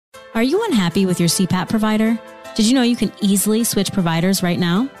Are you unhappy with your CPAP provider? Did you know you can easily switch providers right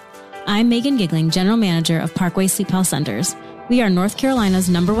now? I'm Megan Gigling, General Manager of Parkway Sleep Health Centers. We are North Carolina's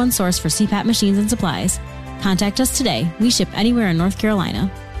 #1 source for CPAP machines and supplies. Contact us today. We ship anywhere in North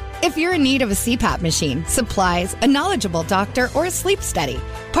Carolina. If you're in need of a CPAP machine, supplies, a knowledgeable doctor, or a sleep study,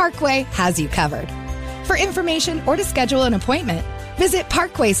 Parkway has you covered. For information or to schedule an appointment, visit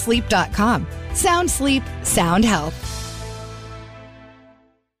parkwaysleep.com. Sound sleep, sound health.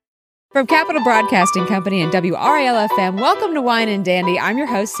 From Capital Broadcasting Company and WRAL-FM, welcome to Wine and Dandy. I'm your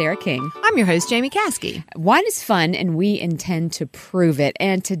host, Sarah King. I'm your host, Jamie Caskey. Wine is fun, and we intend to prove it.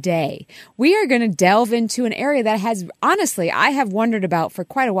 And today, we are going to delve into an area that I have wondered about for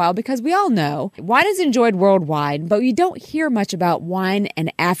quite a while, because we all know wine is enjoyed worldwide, but you don't hear much about wine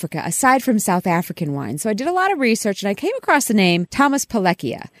in Africa, aside from South African wine. So I did a lot of research, and I came across the name Thomas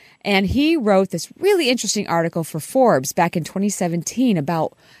Palekia. And he wrote this really interesting article for Forbes back in 2017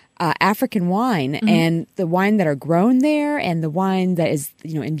 about African wine and the wine that are grown there and the wine that is,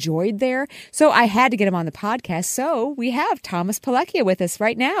 enjoyed there. So I had to get him on the podcast. So we have Thomas Palekia with us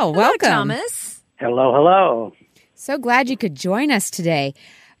right now. Hello, welcome, Thomas. Hello. So glad you could join us today.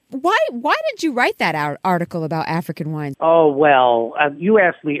 Why did you write that article about African wine? Oh, well, you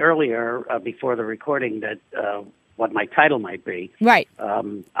asked me earlier before the recording that what my title might be. Right.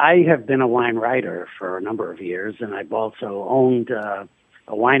 I have been a wine writer for a number of years, and I've also owned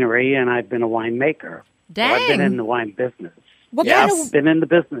a winery, and I've been a winemaker. Dang. So I've been in the wine business. Been in the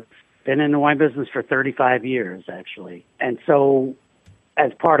business. Been in the wine business for 35 years, actually. And so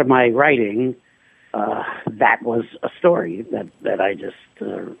as part of my writing, that was a story that I just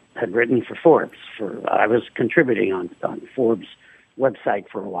had written for Forbes. I was contributing on Forbes' website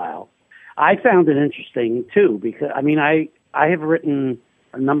for a while. I found it interesting, too, because, I have written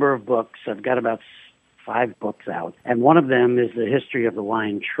a number of books. I've got about 5 books out, and one of them is the history of the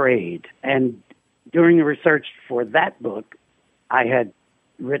wine trade. And during the research for that book, I had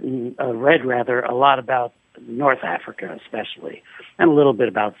read a lot about North Africa, especially, and a little bit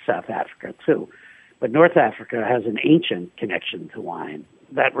about South Africa too. But North Africa has an ancient connection to wine.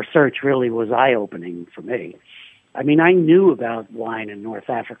 That research really was eye-opening for me. I knew about wine in North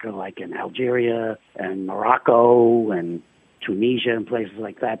Africa, like in Algeria and Morocco and Tunisia and places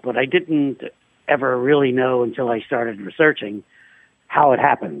like that, but I didn't ever really know until I started researching how it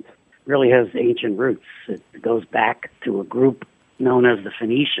happened. It really has ancient roots. It goes back to a group known as the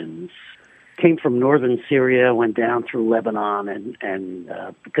Phoenicians. Came from northern Syria, went down through Lebanon, and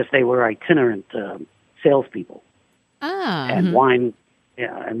because they were itinerant salespeople. And wine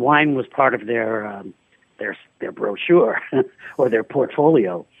was part of their brochure or their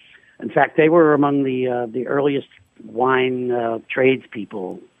portfolio. In fact, they were among the earliest wine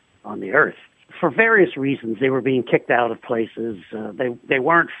tradespeople on the earth. For various reasons, they were being kicked out of places. They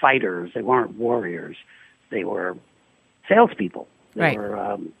weren't fighters. They weren't warriors. They were salespeople. They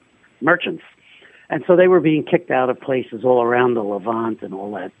were merchants. And so they were being kicked out of places all around the Levant and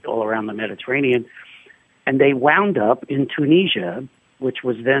all around the Mediterranean. And they wound up in Tunisia, which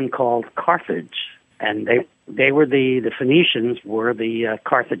was then called Carthage. And they were the Phoenicians were the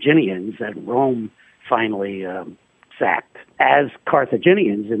Carthaginians that Rome finally sacked. As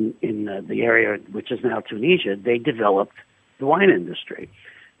Carthaginians in the area which is now Tunisia, they developed the wine industry.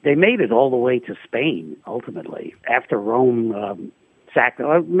 They made it all the way to Spain, ultimately. After Rome sacked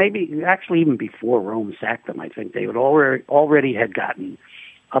them, maybe actually even before Rome sacked them, I think they would already had gotten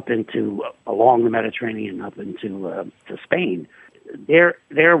up along the Mediterranean, up into to Spain.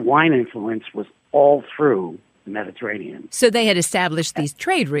 Their wine influence was all through the Mediterranean. So they had established these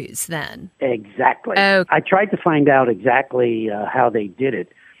trade routes then? Exactly. Okay. I tried to find out exactly how they did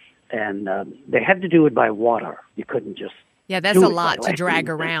it, and they had to do it by water. You couldn't just that's a lot to drag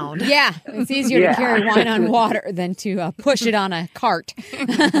around. Yeah, it's easier to carry wine on water than to push it on a cart.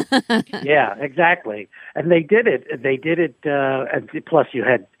 Yeah, exactly. And they did it. Plus, you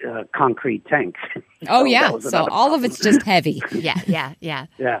had concrete tanks. Oh, yeah. So all of it's just heavy. Yeah.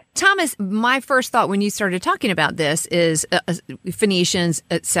 Thomas, my first thought when you started talking about this is Phoenicians,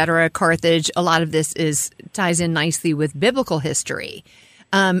 et cetera, Carthage. A lot of this ties in nicely with biblical history.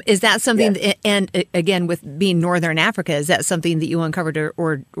 Is that something, and again, with being Northern Africa, is that something that you uncovered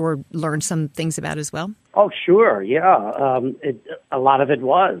or learned some things about as well? Oh, sure, yeah. A lot of it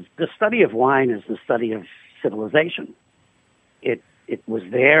was. The study of wine is the study of civilization. It was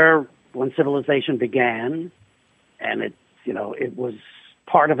there when civilization began, and it was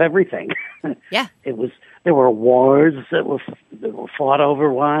part of everything. Yeah. There were wars that were fought over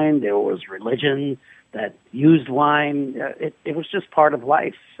wine. There was religion that used wine. It was just part of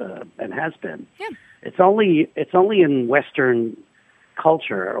life and has been. Yeah. It's only in Western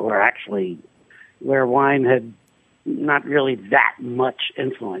culture, or actually where wine had not really that much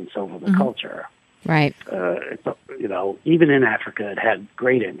influence over the culture. Right. Even in Africa, it had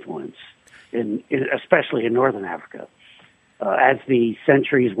great influence, especially in northern Africa. As the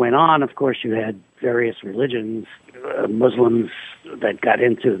centuries went on, of course, you had various religions, Muslims that got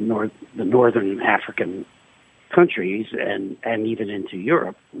into the northern African countries and even into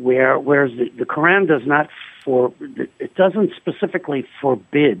Europe, whereas the Quran doesn't specifically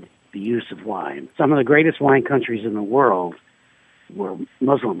forbid the use of wine. Some of the greatest wine countries in the world were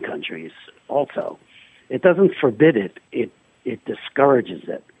Muslim countries also. It doesn't forbid it, it discourages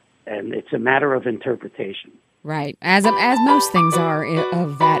it, and it's a matter of interpretation. Right, as most things are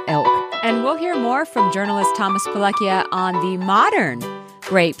of that ilk. And we'll hear more from journalist Thomas Palekia on the modern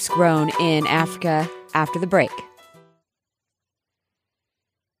grapes grown in Africa after the break.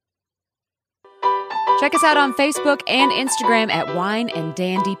 Check us out on Facebook and Instagram at Wine and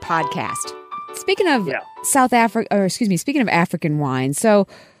Dandy Podcast. Speaking of speaking of African wine, so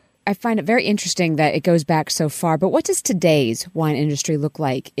I find it very interesting that it goes back so far, but what does today's wine industry look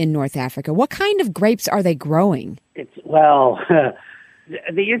like in North Africa? What kind of grapes are they growing? The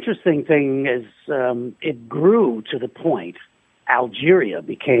interesting thing is it grew to the point Algeria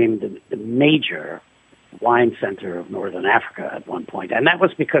became the major wine center of northern Africa at one point, and that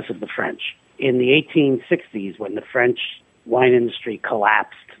was because of the French. In the 1860s, when the French wine industry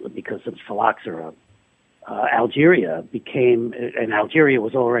collapsed because of phylloxera, Algeria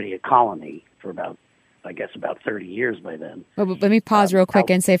was already a colony for about 30 years by then. Well, let me pause real quick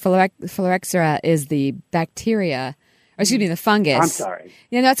and say phylloxera is the bacteria, or excuse me, the fungus. I'm sorry.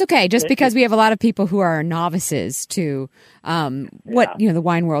 Yeah, that's okay. Just because we have a lot of people who are novices to the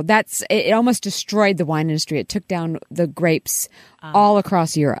wine world, it almost destroyed the wine industry. It took down the grapes all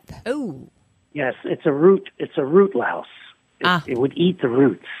across Europe. Oh, yes, it's a root louse. It would eat the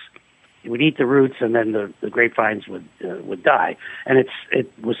roots. It would eat the roots, and then the grapevines would die. And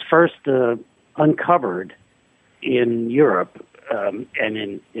it was first uncovered in Europe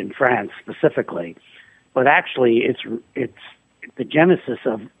and in France specifically. But actually, it's the genesis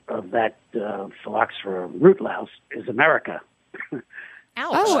of that phylloxera root louse is America.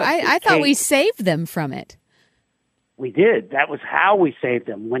 Oh, I thought we saved them from it. We did. That was how we saved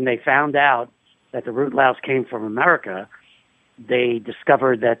them. When they found out that the root louse came from America, they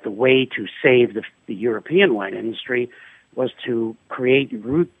discovered that the way to save the European wine industry was to create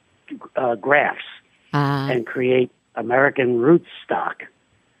root grafts and create American root stock.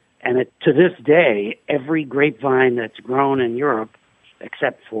 And to this day, every grapevine that's grown in Europe,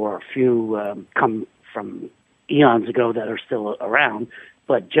 except for a few come from eons ago that are still around,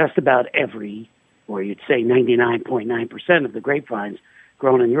 but just about every, or you'd say 99.9% of the grapevines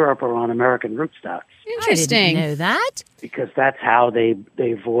grown in Europe are on American rootstocks. Interesting. I didn't know that. Because that's how they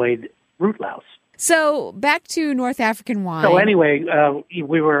avoid root louse. So back to North African wine. So anyway,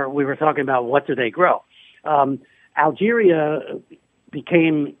 we were talking about what do they grow. Algeria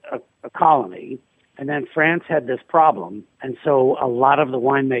became a colony, and then France had this problem, and so a lot of the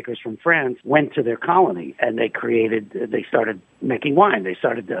winemakers from France went to their colony, and they started making wine. They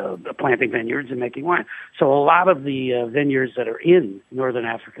started planting vineyards and making wine. So a lot of the vineyards that are in northern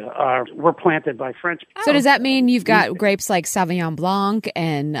Africa were planted by French people. So does that mean you've got grapes like Sauvignon Blanc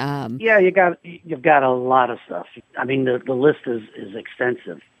and? Yeah, you've got a lot of stuff. I mean, the list is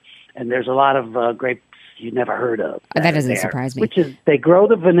extensive, and there's a lot of grapes you never heard of. That doesn't surprise me. Which is, they grow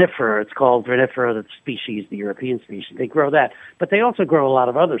the vinifera. It's called vinifera, the species, the European species. They grow that. But they also grow a lot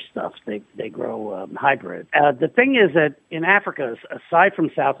of other stuff. They grow hybrid. The thing is that in Africa, aside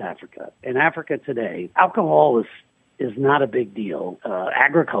from South Africa, in Africa today, alcohol is not a big deal.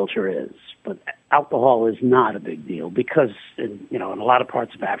 Agriculture is, but alcohol is not a big deal because in a lot of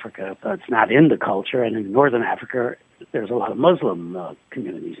parts of Africa, it's not in the culture. And in northern Africa, there's a lot of Muslim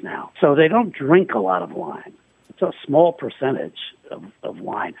communities now. So they don't drink a lot of wine. It's a small percentage of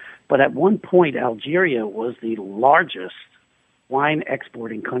wine. But at one point, Algeria was the largest wine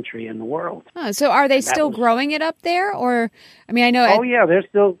exporting country in the world. Oh, so are they still growing it up there? Or, I mean, I know... Oh, yeah,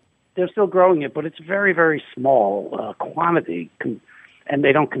 they're still growing it, but it's very, very small quantity, and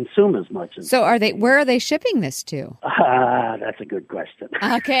they don't consume as much. So where are they shipping this to? That's a good question.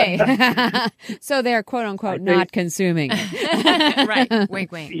 Okay. So they're quote unquote not consuming. Right.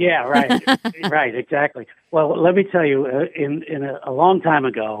 Wink, wink. Yeah, right. Right, exactly. Well, let me tell you, a long time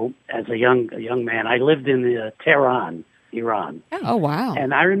ago, as a young man, I lived in Tehran, Iran. Oh, wow.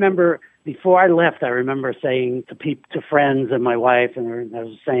 And I remember, before I left, saying to friends and my wife, and I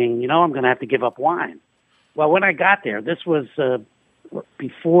was saying, I'm going to have to give up wine. Well, when I got there, this was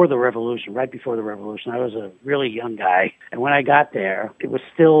before the revolution, right before the revolution. I was a really young guy. And when I got there, it was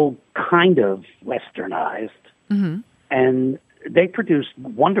still kind of westernized. Mm-hmm. And they produced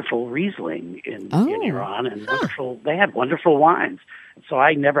wonderful Riesling in Iran, and they had wonderful wines. So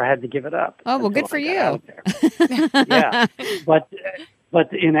I never had to give it up. Oh, well, good for you. Yeah.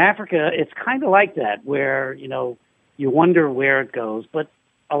 But in Africa, it's kind of like that, where, you wonder where it goes, but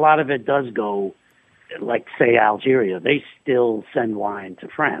a lot of it does go, like, say, Algeria. They still send wine to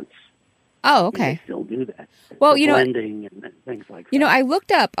France. Oh, okay. They still do that. Well, blending and things like that. I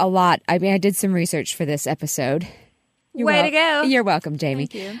looked up a lot. I mean, I did some research for this episode. Way to go. You're welcome, Jamie.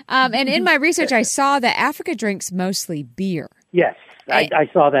 Thank you. And in my research, I saw that Africa drinks mostly beer. Yes, I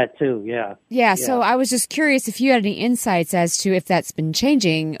saw that too, yeah. Yeah, so I was just curious if you had any insights as to if that's been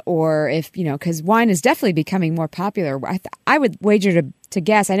changing, or if, because wine is definitely becoming more popular. I would wager to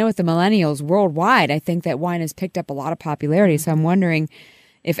guess, I know with the millennials worldwide, I think that wine has picked up a lot of popularity, so I'm wondering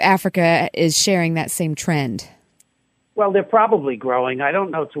if Africa is sharing that same trend. Well, they're probably growing. I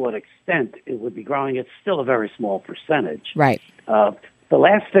don't know to what extent it would be growing. It's still a very small percentage. Right. The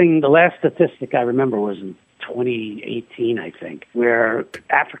last statistic I remember was in 2018, I think, where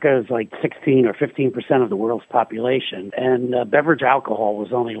Africa is like 16 or 15% of the world's population, and beverage alcohol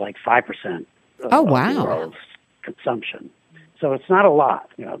was only like 5% of the world's consumption. So it's not a lot.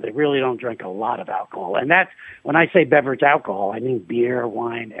 They really don't drink a lot of alcohol. And that's, when I say beverage alcohol, I mean beer,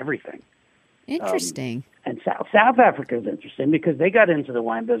 wine, everything. Interesting. And South Africa is interesting because they got into the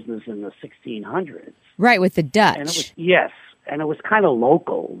wine business in the 1600s. Right, with the Dutch. And it was kind of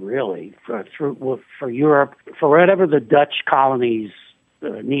local, really, for Europe, for whatever the Dutch colonies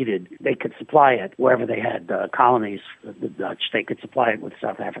needed. They could supply it wherever they had colonies. The Dutch, they could supply it with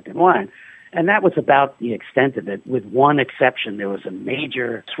South African wine, and that was about the extent of it. With one exception, there was a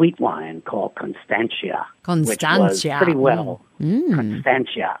major sweet wine called Constantia, which was pretty well.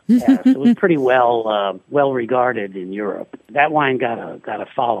 Constantia, so it was pretty well regarded in Europe. That wine got a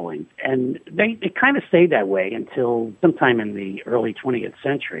following, and it kind of stayed that way until sometime in the early 20th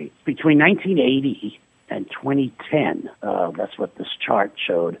century. Between 1980 and 2010, that's what this chart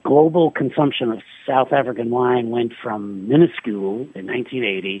showed. Global consumption of South African wine went from minuscule in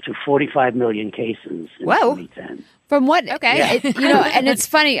 1980 to 45 million cases in 2010. From what? Okay. Yeah. And it's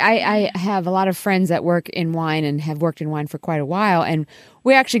funny. I have a lot of friends that work in wine and have worked in wine for quite a while. And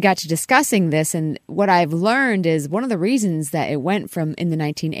we actually got to discussing this. And what I've learned is one of the reasons that it went from in the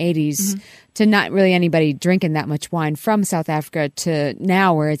 1980s to not really anybody drinking that much wine from South Africa to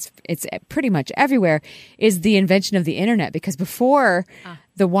now where it's pretty much everywhere is the invention of the internet. Because before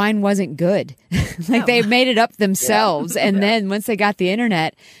the wine wasn't good. They made it up themselves. Yeah. And then once they got the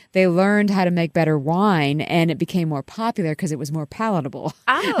internet, they learned how to make better wine, and it became more popular because it was more palatable.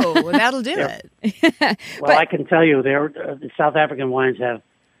 Oh, well, that'll do it. Well, I can tell you, the South African wines have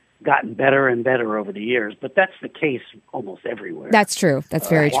gotten better and better over the years, but that's the case almost everywhere. That's true. That's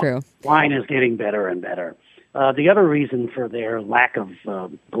very true. Wine is getting better and better. The other reason for their lack of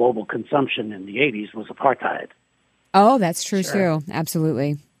global consumption in the 80s was apartheid. Oh, that's true, too.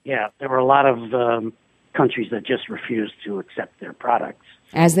 Absolutely. Yeah, there were a lot of countries that just refused to accept their products.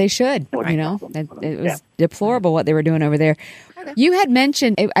 As they should, It was deplorable what they were doing over there. Okay. You had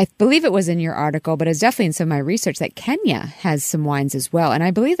mentioned, I believe it was in your article, but it's definitely in some of my research, that Kenya has some wines as well. And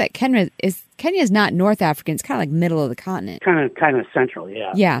I believe that Kenya is not North African. It's kind of like middle of the continent. Kind of central,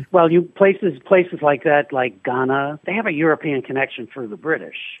 yeah. Yeah. Well, places like that, like Ghana, they have a European connection through the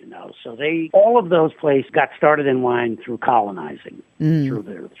British, So all of those places got started in wine through colonizing,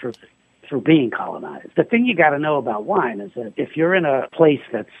 through being colonized. The thing you got to know about wine is that if you're in a place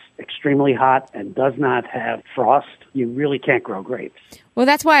that's extremely hot and does not have frost, you really can't grow grapes. Well,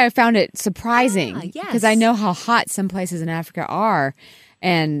 that's why I found it surprising, because I know how hot some places in Africa are,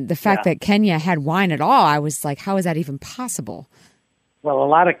 and the fact that Kenya had wine at all, I was like, how is that even possible? Well, a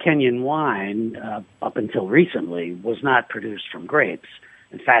lot of Kenyan wine, up until recently, was not produced from grapes.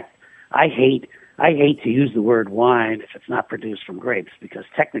 In fact, I hate to use the word wine if it's not produced from grapes, because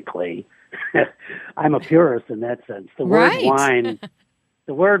technically I'm a purist in that sense. The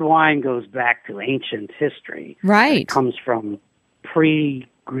word wine goes back to ancient history. Right. It comes from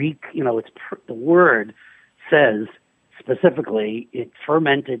pre-Greek. The word says specifically it's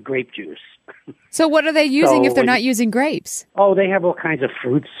fermented grape juice. So what are they using if they're not using grapes? Oh, they have all kinds of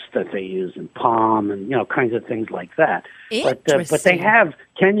fruits that they use, and palm and kinds of things like that. But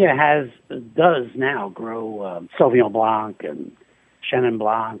Kenya does now grow Sauvignon Blanc and Chenin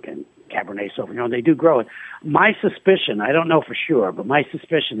Blanc and Cabernet Sauvignon. They do grow it. My suspicion, I don't know for sure, but my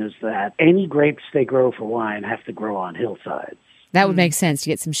suspicion is that any grapes they grow for wine have to grow on hillsides. That would make sense to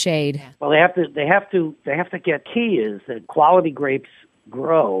get some shade. Yeah. Well, they have to get, key is that quality grapes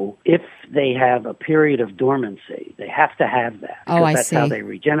grow if they have a period of dormancy. They have to have that. Oh, I see. That's how they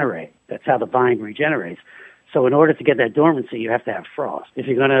regenerate. That's how the vine regenerates. So in order to get that dormancy, you have to have frost. If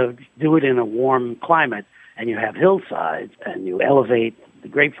you're going to do it in a warm climate and you have hillsides and you elevate the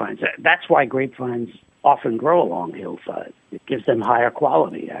grapevines, that's why grapevines often grow along hillsides. It gives them higher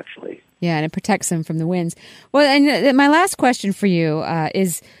quality, actually. Yeah, and it protects them from the winds. Well, and my last question for you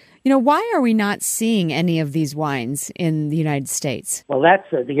is, why are we not seeing any of these wines in the United States? Well, that's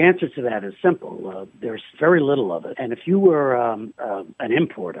the answer to that is simple. There's very little of it. And if you were an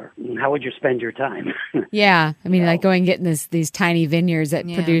importer, how would you spend your time? Yeah, I mean, like going and getting these tiny vineyards that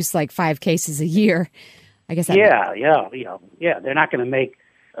produce like 5 cases a year. I guess. Yeah. They're not going to make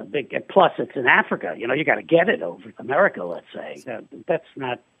a big. Plus, it's in Africa. You got to get it over to America. Let's say that's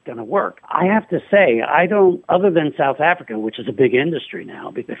not going to work. I have to say, I don't, other than South Africa, which is a big industry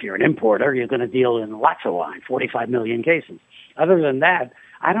now, because if you're an importer, you're going to deal in lots of wine, 45 million cases. Other than that,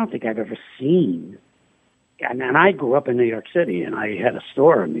 I don't think I've ever seen, and I grew up in New York City, and I had a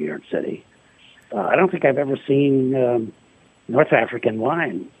store in New York City. I don't think I've ever seen North African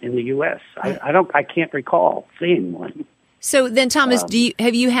wine in the U.S. I can't recall seeing one. So then, Thomas,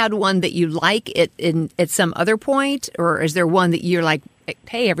 have you had one that you like at some other point, or is there one that you're like,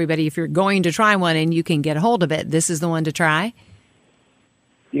 hey, everybody, if you're going to try one and you can get a hold of it, this is the one to try?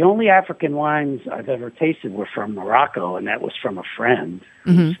 The only African wines I've ever tasted were from Morocco, and that was from a friend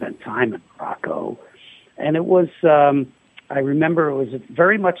who spent time in Morocco. And it was, I remember it was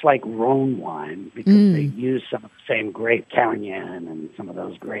very much like Rhone wine because they used some of the same grape, Carignan and some of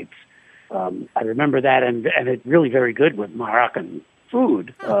those grapes. I remember that, and it's really very good with Moroccan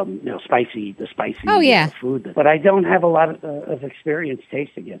food, spicy food. But I don't have a lot of experience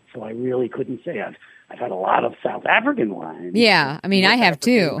tasting it, so I really couldn't say. I've had a lot of South African wine. Yeah, I mean, I have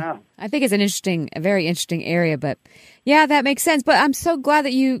too. I think it's a very interesting area, but yeah, that makes sense. But I'm so glad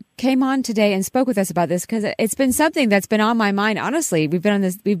that you came on today and spoke with us about this because it's been something that's been on my mind. Honestly, we've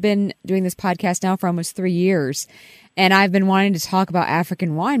been doing this podcast now for almost 3 years. And I've been wanting to talk about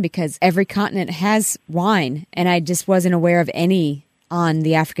African wine because every continent has wine, and I just wasn't aware of any on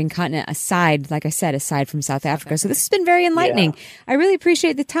the African continent aside from South Africa. So this has been very enlightening. Yeah. I really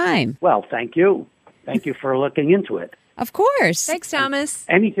appreciate the time. Well, thank you. Thank you for looking into it. Of course. Thanks, Thomas.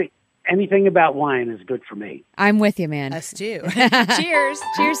 Anything about wine is good for me. I'm with you, man. Us too. Cheers.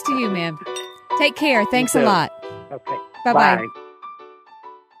 Cheers to you, man. Take care. Thanks a lot. Okay. Bye-bye. Bye.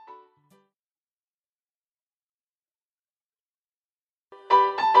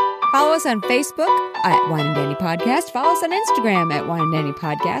 Follow us on Facebook at Wine and Danny Podcast. Follow us on Instagram at Wine and Danny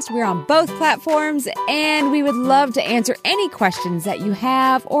Podcast. We're on both platforms, and we would love to answer any questions that you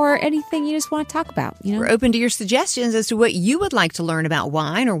have or anything you just want to talk about. We're open to your suggestions as to what you would like to learn about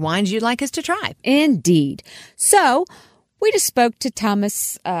wine or wines you'd like us to try. Indeed. So we just spoke to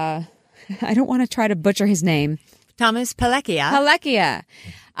Thomas. I don't want to try to butcher his name. Thomas Palekia.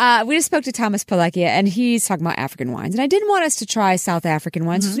 We just spoke to Thomas Palekia, and he's talking about African wines. And I didn't want us to try South African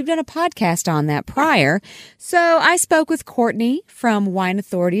wines because we've done a podcast on that prior. So I spoke with Courtney from Wine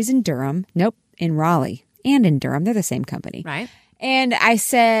Authorities in Durham. Nope, in Raleigh and in Durham. They're the same company. Right. And I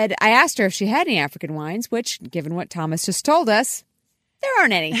asked her if she had any African wines, which, given what Thomas just told us, there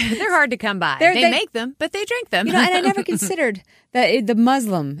aren't any. They're hard to come by. They make them, but they drink them. And I never considered the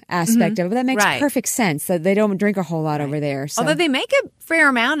Muslim aspect of it. But that makes perfect sense that they don't drink a whole lot over there. So. Although they make a fair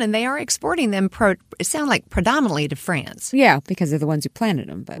amount, and they are exporting them, it sounds like predominantly to France. Yeah, because they're the ones who planted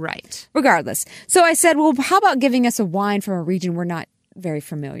them. But right. Regardless. So I said, well, how about giving us a wine from a region we're not very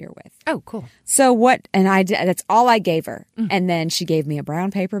familiar with? Oh, cool. So that's all I gave her. And then she gave me a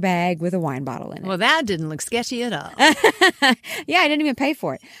brown paper bag with a wine bottle in it. Well, that didn't look sketchy at all. Yeah, I didn't even pay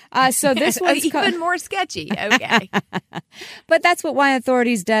for it. So this one's even more sketchy. Okay. But that's what Wine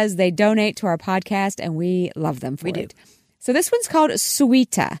Authorities does. They donate to our podcast, and we love them for it. We do. So this one's called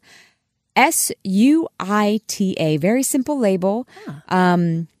Suita. Suita. Very simple label. Huh.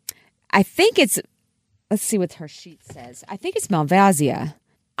 I think it's... Let's see what her sheet says. I think it's Malvasia.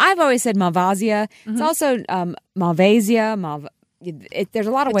 I've always said Malvasia. It's also Malvasia. There's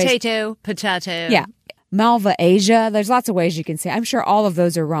a lot of ways. Potato. Yeah. Malva Asia. There's lots of ways you can say. I'm sure all of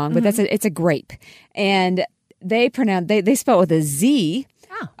those are wrong, but it's a grape. And they spell it with a Z.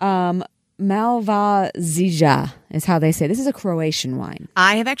 Oh. Malvazija is how they say. This is a Croatian wine.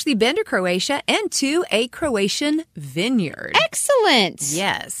 I have actually been to Croatia and to a Croatian vineyard. Excellent.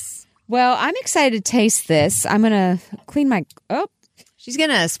 Yes. Well, I'm excited to taste this. I'm going to clean my... Oh. She's going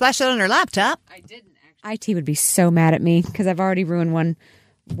to splash it on her laptop. I didn't actually. IT would be so mad at me because I've already ruined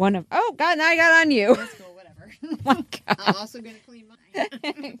one of... Oh, God, now I got on you. That's cool, whatever. Oh my God. I'm also going to clean mine.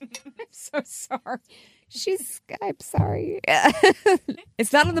 I'm so sorry. I'm sorry.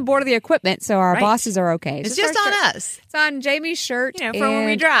 It's not on the board of the equipment, so our bosses are okay. It's just on us. It's on Jamie's shirt. For when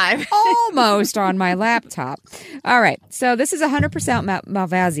we drive. Almost on my laptop. All right. So this is 100%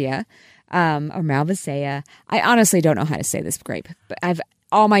 Malvasia, or Malvasia. I honestly don't know how to say this grape, but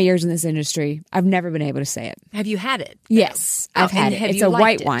all my years in this industry, I've never been able to say it. Have you had it? Yes, I've had it. It's a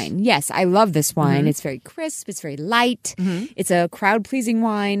white wine. Yes, I love this wine. Mm-hmm. It's very crisp. It's very light. Mm-hmm. It's a crowd-pleasing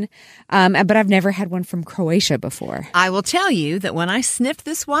wine, but I've never had one from Croatia before. I will tell you that when I sniffed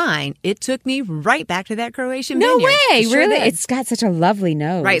this wine, it took me right back to that Croatian vineyard. No way, really? It's got such a lovely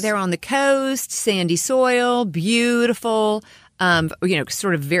nose. Right there on the coast, sandy soil, beautiful.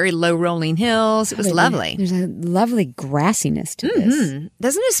 Sort of very low rolling hills. It was lovely. There's a lovely grassiness to this.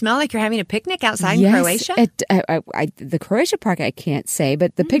 Doesn't it smell like you're having a picnic outside in Croatia? The Croatia part I can't say,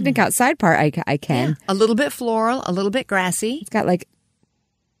 but the picnic outside part I can. Yeah. A little bit floral, a little bit grassy. It's got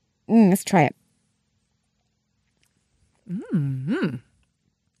let's try it.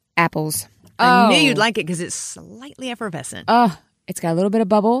 Apples. I knew you'd like it because it's slightly effervescent. Oh, it's got a little bit of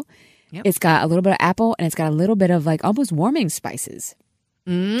bubble. Yep. It's got a little bit of apple, and it's got a little bit of almost warming spices.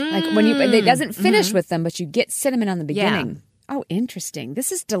 Like when it doesn't finish with them, but you get cinnamon on the beginning. Yeah. Oh, interesting.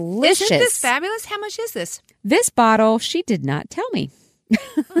 This is delicious. Isn't this fabulous? How much is this? This bottle, she did not tell me.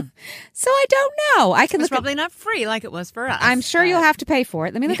 So I don't know. It's probably not free like it was for us. I'm sure you'll have to pay for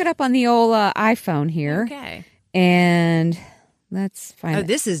it. Let me look it up on the old iPhone here. Okay. And let's find it. Oh,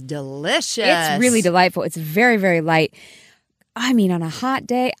 this is delicious. It's really delightful. It's very, very light. I mean, on a hot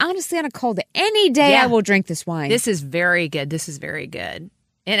day, honestly, on a cold day, any day I will drink this wine. This is very good. This is very good.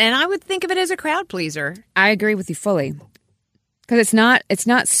 And I would think of it as a crowd pleaser. I agree with you fully. Because it's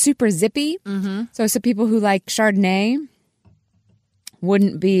not super zippy. Mm-hmm. So some people who like Chardonnay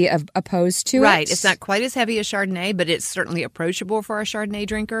wouldn't be opposed to it. Right. It's not quite as heavy as Chardonnay, but it's certainly approachable for a Chardonnay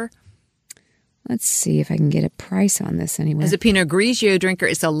drinker. Let's see if I can get a price on this anyway. As a Pinot Grigio drinker,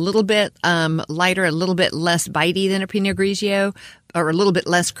 it's a little bit lighter, a little bit less bitey than a Pinot Grigio, or a little bit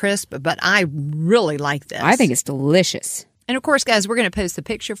less crisp, but I really like this. I think it's delicious. And of course, guys, we're going to post the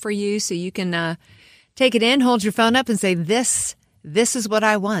picture for you so you can take it in, hold your phone up and say, this is what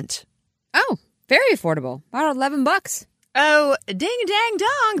I want. Oh, very affordable. About $11. Oh, ding, dang,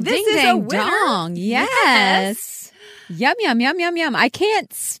 dong. This is a winner. Dong. Yes. Yum, yum, yum, yum, yum. I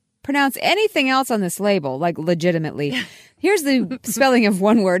can't pronounce anything else on this label, legitimately. Here's the spelling of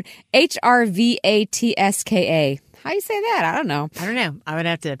one word, Hrvatska. How do you say that? I don't know. I would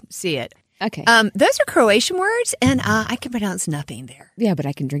have to see it. Okay. Those are Croatian words, and I can pronounce nothing there. Yeah, but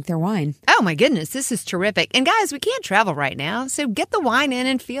I can drink their wine. Oh, my goodness. This is terrific. And, guys, we can't travel right now, so get the wine in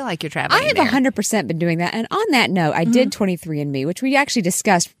and feel like you're traveling. I have 100% been doing that. And on that note, I did 23andMe, which we actually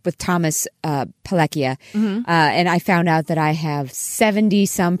discussed with Thomas Palekia. Mm-hmm. And I found out that I have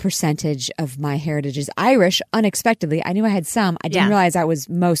 70-some percentage of my heritage is Irish, unexpectedly. I knew I had some. I didn't realize I was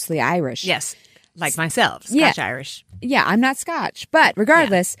mostly Irish. Yes. Like myself, Scotch-Irish. Yeah, I'm not Scotch. But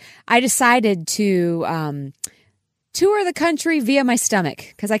regardless, I decided to tour the country via my stomach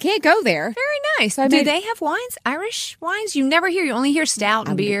because I can't go there. Very nice. So do they have wines, Irish wines? You never hear. You only hear stout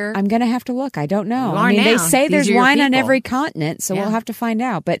and beer. I'm going to have to look. I don't know. I mean, they say there's wine on every continent, so we'll have to find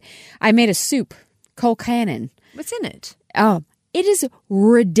out. But I made a soup, Colcannon. What's in it? Oh, it is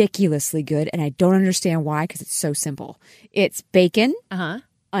ridiculously good, and I don't understand why because it's so simple. It's bacon.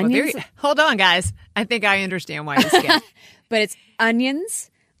 Onions. Well, hold on, guys. I think I understand why it's good. But it's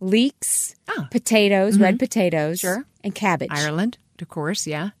onions, leeks, potatoes, red potatoes, and cabbage. Ireland, of course,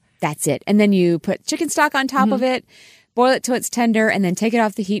 yeah. That's it. And then you put chicken stock on top of it, boil it till it's tender, and then take it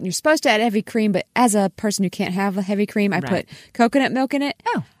off the heat. And you're supposed to add heavy cream, but as a person who can't have a heavy cream, I put coconut milk in it.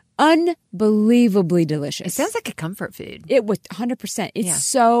 Oh. Unbelievably delicious. It sounds like a comfort food. It was 100%. It's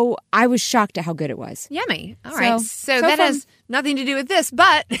so, I was shocked at how good it was. Yummy. All right. So that has nothing to do with this,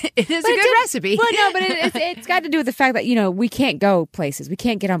 but it is a good recipe. Well, no, but it's got to do with the fact that, we can't go places. We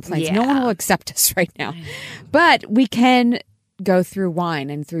can't get on planes. Yeah. No one will accept us right now. But we can go through wine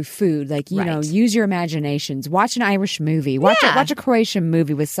and through food. Use your imaginations. Watch an Irish movie. Watch a Croatian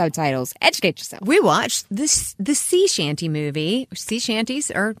movie with subtitles. Educate yourself. We watched the sea shanty movie. Sea shanties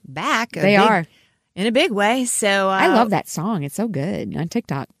are back. They are. In a big way. So I love that song. It's so good on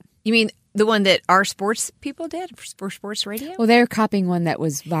TikTok. You mean the one that our sports people did for sports radio? Well, they're copying one that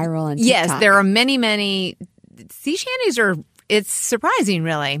was viral on TikTok. Yes, there are many, many. Sea shanties are. It's surprising,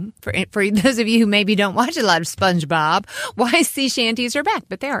 really, for those of you who maybe don't watch a lot of SpongeBob, why sea shanties are back,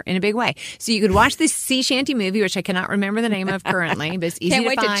 but they are in a big way. So you could watch this sea shanty movie, which I cannot remember the name of currently, but it's easy Can't to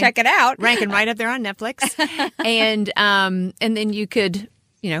wait find. to check it out. Ranking right up there on Netflix. And then you could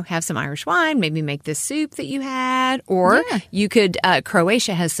have some Irish wine, maybe make this soup that you had, or you could,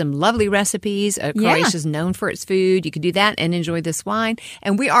 Croatia has some lovely recipes. Croatia is known for its food. You could do that and enjoy this wine.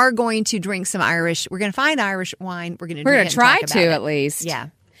 And we are going to drink some Irish. We're going to find Irish wine. We're going to try to at least. Yeah.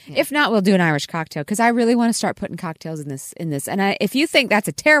 If not, we'll do an Irish cocktail because I really want to start putting cocktails in this. And if you think that's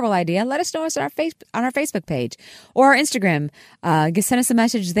a terrible idea, let us know on our Facebook page or our Instagram. Send us a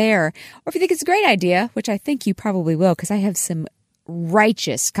message there. Or if you think it's a great idea, which I think you probably will, because I have some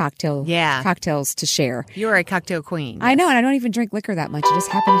righteous cocktails to share. You're a cocktail queen. I know, and I don't even drink liquor that much. I just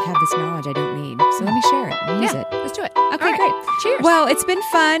happen to have this knowledge I don't need. So let me share it and use it. Let's do it. Okay, great. Cheers. Well, it's been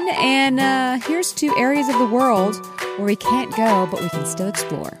fun, and here's to areas of the world where we can't go, but we can still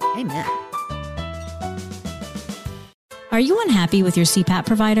explore. Amen. Are you unhappy with your CPAP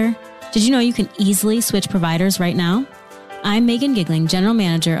provider? Did you know you can easily switch providers right now? I'm Megan Gigling, General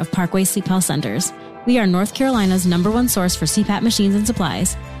Manager of Parkway Sleep Health Centers. We are North Carolina's #1 source for CPAP machines and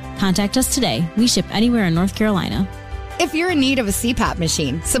supplies. Contact us today. We ship anywhere in North Carolina. If you're in need of a CPAP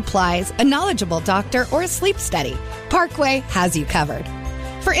machine, supplies, a knowledgeable doctor, or a sleep study, Parkway has you covered.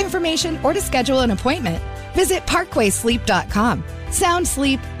 For information or to schedule an appointment, visit parkwaysleep.com. Sound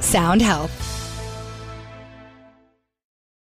sleep, sound health.